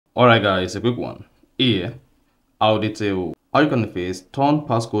Alright guys, a quick one. Here, I'll detail how you can face turn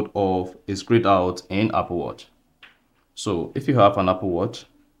passcode off is grayed out in Apple Watch. So if you have an Apple Watch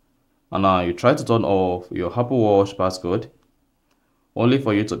and now you try to turn off your Apple Watch passcode only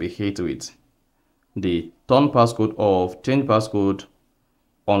for you to be hit with the turn passcode off, change passcode,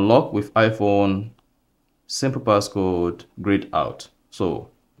 unlock with iPhone, simple passcode, grayed out.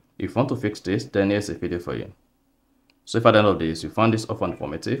 So if you want to fix this, then here's a video for you. So if at the end of this you found this offer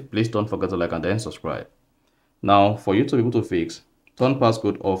informative, please don't forget to like and then subscribe. Now, for you to be able to fix turn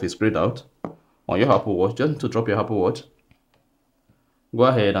passcode off is grayed out on your Apple Watch, just to drop your Apple Watch, go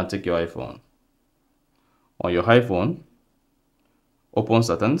ahead and take your iPhone. On your iPhone, open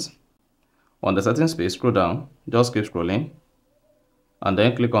settings. On the settings page, scroll down, just keep scrolling, and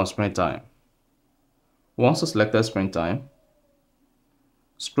then click on screen time. Once you selected screen time,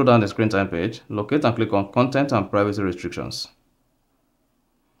 scroll down the screen time page, locate and click on content and privacy restrictions.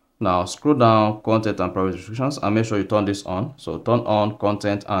 Now scroll down content and privacy restrictions and make sure you turn this on. So turn on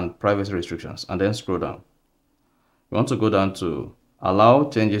content and privacy restrictions and then scroll down. You want to go down to allow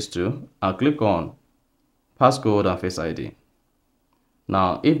changes to and click on passcode and face ID.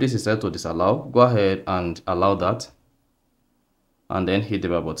 Now if this is set to disallow, go ahead and allow that and then hit the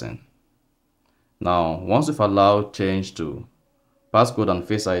bell button. Now once you've allowed change to passcode and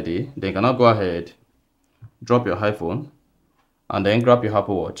face ID, then you can now go ahead, drop your iPhone and then grab your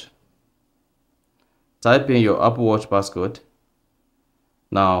Apple Watch. Type in your Apple Watch passcode.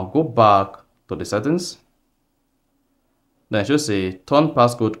 Now go back to the settings. Then it should say turn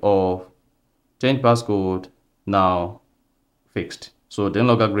passcode off, change passcode, now fixed. So then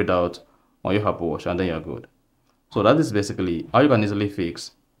log out grayed out on your Apple Watch and then you're good. So that is basically how you can easily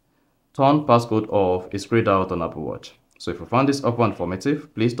fix turn passcode off is grayed out on Apple Watch. So if you found this offer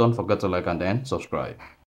informative, please don't forget to like and then subscribe.